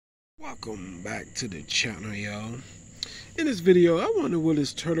Welcome back to the channel, y'all. In this video, I wonder will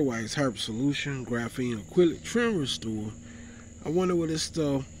this Turtle Wax Hyper Solution graphene acrylic trim restore. I wonder will this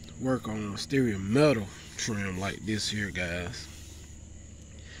stuff work on stereo metal trim like this here, guys.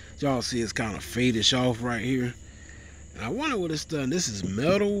 Y'all see it's kind of fadish off right here. And I wonder what it's done. This is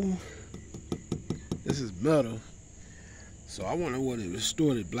metal. This is metal. So I wonder what it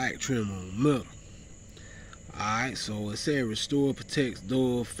restored the black trim on metal. Alright, so it said restore, protects,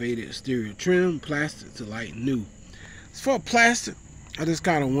 dull, faded stereo trim, plastic to like new. As for plastic, I just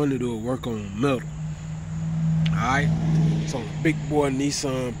kind of wanted to work on metal. Alright, so big boy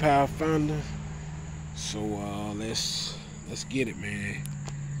Nissan Pathfinder. So let's get it, man.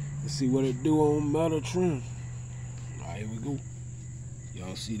 Let's see what it do on metal trim. Alright, here we go.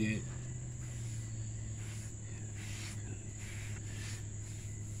 Y'all see that?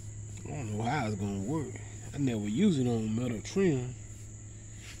 I don't know how it's gonna work. I never use it on metal trim.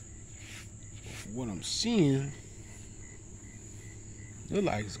 But for what I'm seeing, look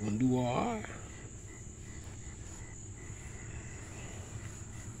like it's gonna do all right.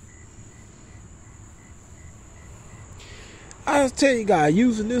 I just tell you guys,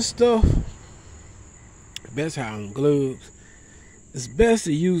 using this stuff, best how on gloves. It's best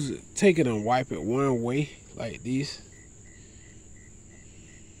to use it, take it and wipe it one way like this.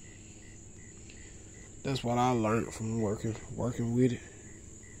 That's what I learned from working with it.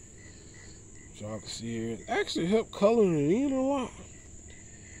 So y'all can see here, it actually helped coloring it in a lot.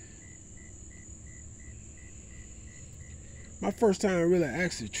 My first time really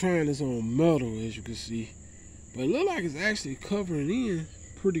actually trying this on metal, as you can see. But it looked like it's actually covering in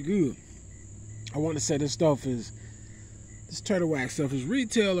pretty good. I want to say this Turtle Wax stuff is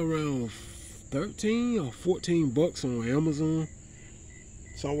retail around 13 or 14 bucks on Amazon.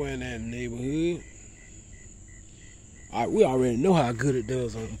 Somewhere in that neighborhood. We already know how good it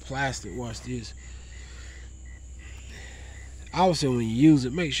does on plastic. Watch this. I would say when you use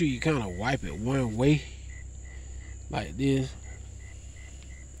it, make sure you kind of wipe it one way, like this.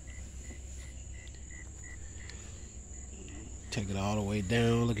 Take it all the way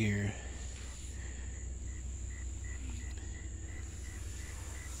down. Look here.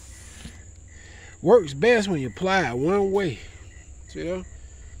 Works best when you apply it one way. See that?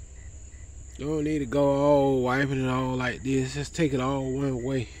 You don't need to go all wiping it all like this. Just take it all one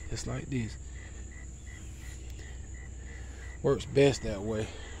way. Just like this. Works best that way.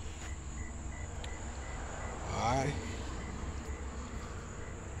 Alright.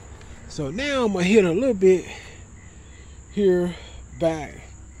 So now I'm going to hit a little bit here back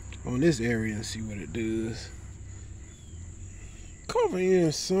on this area and see what it does. Cover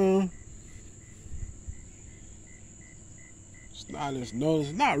in some.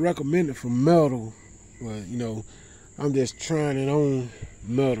 It's not recommended for metal, but you know, I'm just trying it on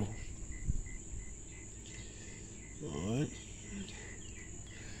metal. Alright.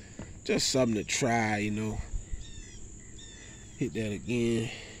 Just something to try, you know. Hit that again.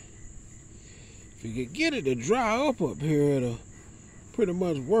 If you could get it to dry up here, it'll pretty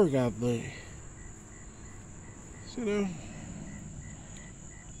much work, I think. See there?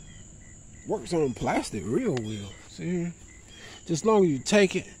 Works on plastic real well. See here? Just as long as you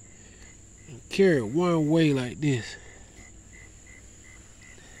take it and carry it one way like this.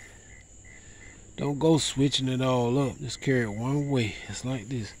 Don't go switching it all up. Just carry it one way. It's like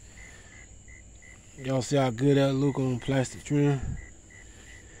this. Y'all see how good that look on plastic trim?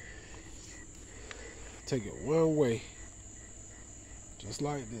 Take it one way. Just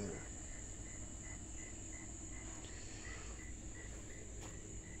like that.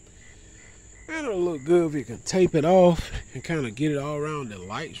 And it'll look good if you can tape it off and kind of get it all around the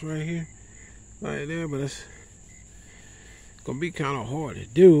lights right here. Right there, but it's gonna be kind of hard to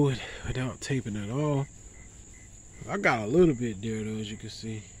do it without taping it off. I got a little bit there though, as you can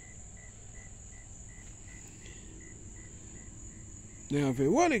see. Now if it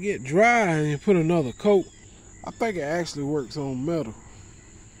were to get dry and you put another coat, I think it actually works on metal.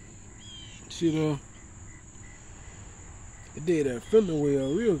 See there? It did that fender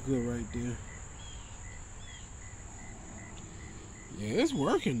well real good right there. Yeah, it's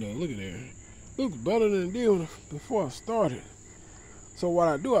working though. Look at that. Looks better than it did before I started. So what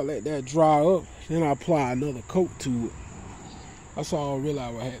I do, I let that dry up, then I apply another coat to it. That's all I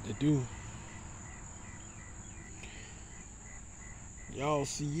realized what I had to do. Y'all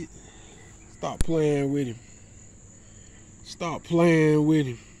see it? Stop playing with him. Stop playing with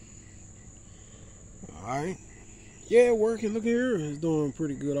him. Alright. Yeah, working. Look here. It's doing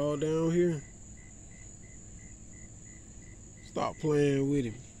pretty good all down here. Stop playing with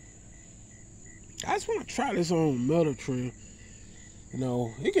him. I just want to try this on metal trim. You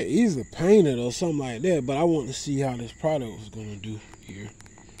know, you can easily paint it or something like that, but I want to see how this product was gonna do here.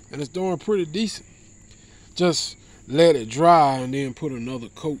 And it's doing pretty decent. Just let it dry and then put another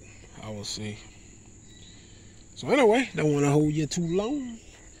coat, I would say. So anyway, don't want to hold you too long.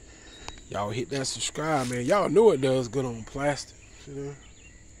 Y'all hit that subscribe, man. Y'all know it does good on plastic. You know?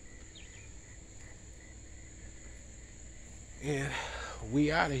 And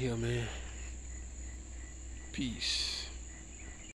we out of here, man. Peace.